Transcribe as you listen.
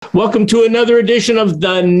Welcome to another edition of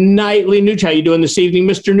the Nightly Nuge. How you doing this evening,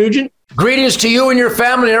 Mr. Nugent? Greetings to you and your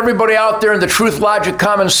family and everybody out there in the Truth, Logic,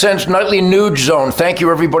 Common Sense Nightly Nuge Zone. Thank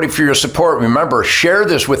you, everybody, for your support. Remember, share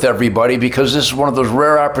this with everybody because this is one of those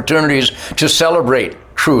rare opportunities to celebrate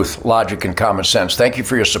truth, logic, and common sense. Thank you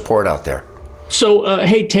for your support out there. So,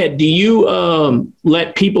 hey, Ted, do you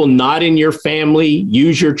let people not in your family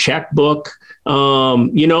use your checkbook? How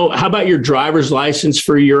about your driver's license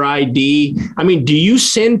for your ID? I mean, do you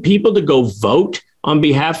send people to go vote on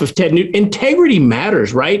behalf of Ted Nugent? Integrity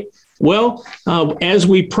matters, right? Well, as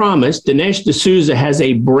we promised, Dinesh D'Souza has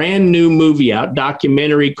a brand new movie out,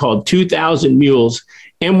 documentary called 2,000 Mules.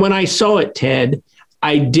 And when I saw it, Ted,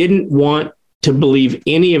 I didn't want to believe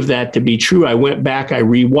any of that to be true. I went back, I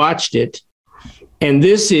rewatched it. And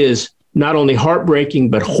this is not only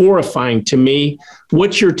heartbreaking, but horrifying to me.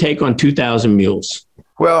 What's your take on 2,000 Mules?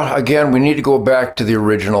 Well, again, we need to go back to the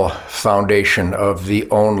original foundation of the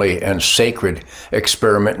only and sacred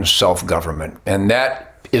experiment in self-government. And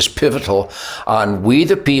that is pivotal on we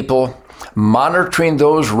the people monitoring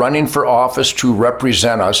those running for office to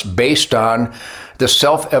represent us based on the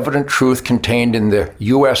self-evident truth contained in the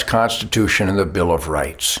U.S. Constitution and the Bill of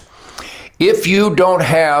Rights. If you don't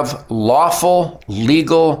have lawful,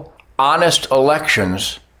 legal, honest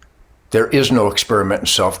elections, there is no experiment in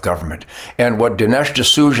self-government. And what Dinesh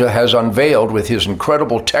D'Souza has unveiled with his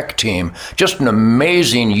incredible tech team, just an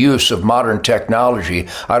amazing use of modern technology.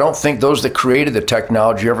 I don't think those that created the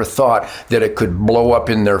technology ever thought that it could blow up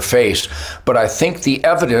in their face. But I think the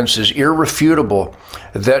evidence is irrefutable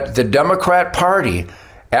that the Democrat Party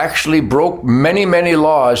actually broke many, many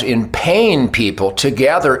laws in paying people to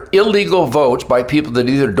gather illegal votes by people that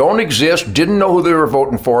either don't exist, didn't know who they were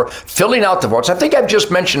voting for, filling out the votes. I think I've just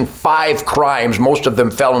mentioned 5 crimes, most of them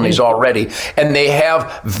felonies already, and they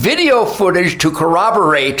have video footage to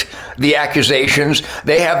corroborate the accusations.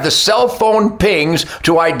 They have the cell phone pings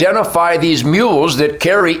to identify these mules that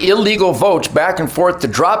carry illegal votes back and forth to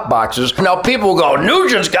drop boxes. Now people go,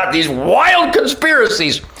 Nugent's got these wild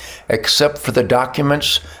conspiracies. Except for the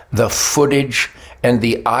documents, the footage, and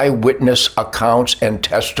the eyewitness accounts and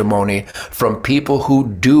testimony from people who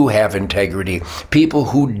do have integrity, people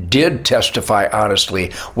who did testify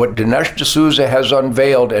honestly. What Dinesh D'Souza has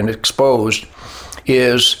unveiled and exposed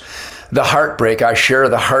is the heartbreak. I share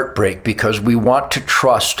the heartbreak because we want to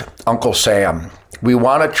trust Uncle Sam. We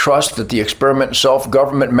want to trust that the experiment in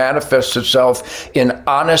self-government manifests itself in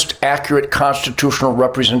honest, accurate constitutional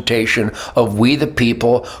representation of we the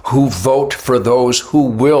people who vote for those who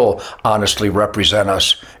will honestly represent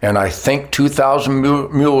us. And I think 2,000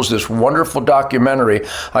 Mules, this wonderful documentary,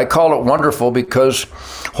 I call it wonderful because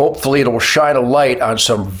hopefully it will shine a light on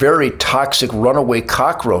some very toxic runaway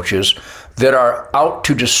cockroaches that are out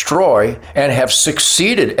to destroy and have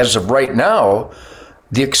succeeded as of right now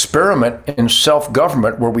the experiment in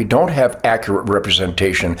self-government where we don't have accurate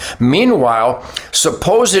representation. Meanwhile,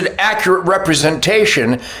 supposed accurate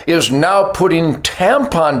representation is now putting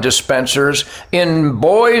tampon dispensers in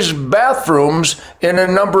boys' bathrooms in a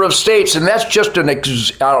number of states. And that's just an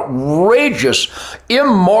outrageous,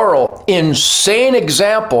 immoral, insane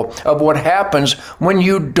example of what happens when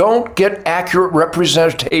you don't get accurate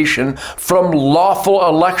representation from lawful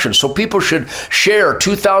elections. So people should share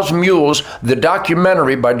 2,000 Mules, the documentary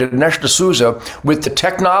by Dinesh D'Souza, with the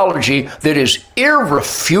technology that is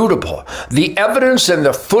irrefutable. The evidence and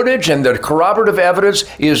the footage and the corroborative evidence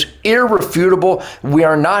is irrefutable. We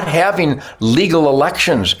are not having legal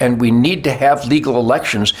elections, and we need to have legal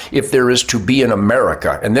elections if there is to be an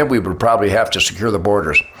America. And then we would probably have to secure the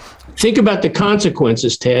borders. Think about the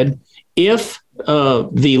consequences, Ted. If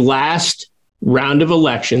the last round of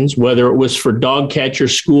elections, whether it was for dog catcher,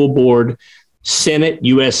 school board, Senate,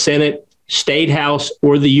 U.S. Senate, State House,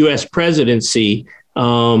 or the U.S. presidency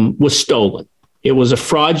was stolen. It was a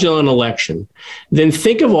fraudulent election. Then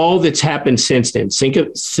think of all that's happened since then. Think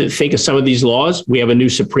of some of these laws. We have a new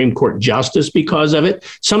Supreme Court justice because of it.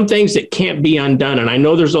 Some things that can't be undone. And I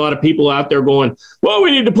know there's a lot of people out there going, well,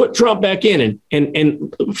 we need to put Trump back in.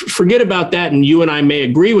 And forget about that. And you and I may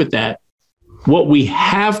agree with that. What we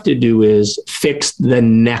have to do is fix the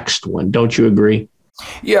next one. Don't you agree?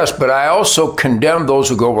 Yes, but I also condemn those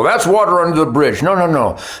who go, well, that's water under the bridge.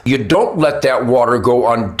 No. You don't let that water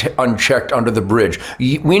go unchecked under the bridge.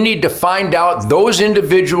 We need to find out those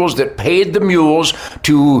individuals that paid the mules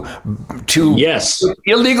to yes,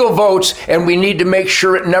 illegal votes, and we need to make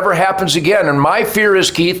sure it never happens again. And my fear is,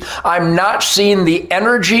 Keith, I'm not seeing the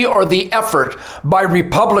energy or the effort by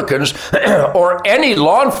Republicans or any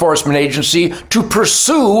law enforcement agency to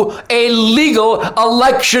pursue a legal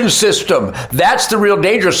election system. That's the real real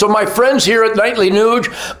dangerous. So my friends here at Nightly Nuge,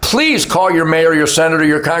 please call your mayor, your senator,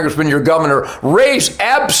 your congressman, your governor. Raise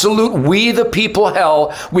absolute we the people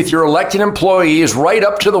hell with your elected employees right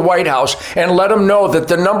up to the White House and let them know that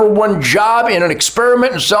the number one job in an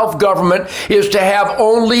experiment in self-government is to have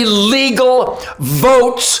only legal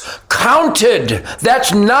votes counted.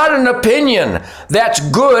 That's not an opinion. That's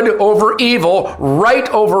good over evil, right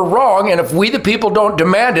over wrong. And if we the people don't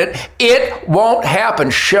demand it, it won't happen.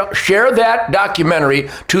 Share that documentary,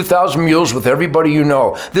 2,000 Mules, with everybody you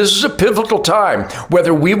know. This is a pivotal time.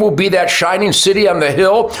 Whether we will be that shining city on the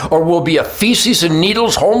hill or we'll be a feces and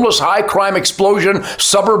needles, homeless, high crime explosion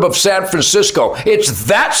suburb of San Francisco. It's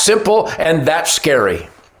that simple and that scary.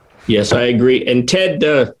 Yes, I agree. And Ted,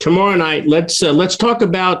 tomorrow night, let's talk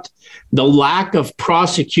about the lack of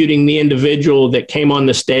prosecuting the individual that came on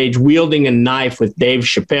the stage wielding a knife with Dave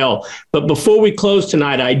Chappelle. But before we close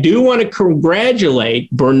tonight, I do want to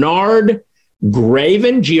congratulate Bernard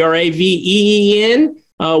Graven, Graven,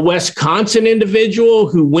 Wisconsin individual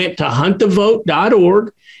who went to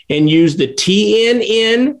huntthevote.org and used the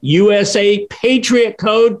TNN USA Patriot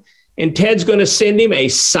Code. And Ted's going to send him a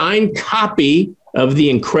signed copy of the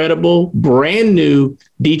incredible brand new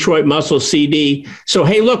Detroit Muscle CD. So,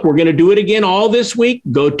 hey, look, we're going to do it again all this week.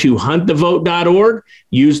 Go to huntthevote.org,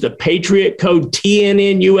 use the Patriot Code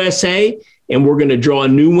TNNUSA, and we're going to draw a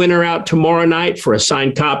new winner out tomorrow night for a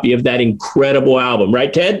signed copy of that incredible album.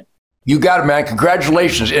 Right, Ted? You got it, man.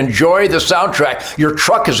 Congratulations. Enjoy the soundtrack. Your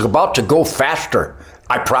truck is about to go faster.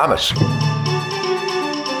 I promise.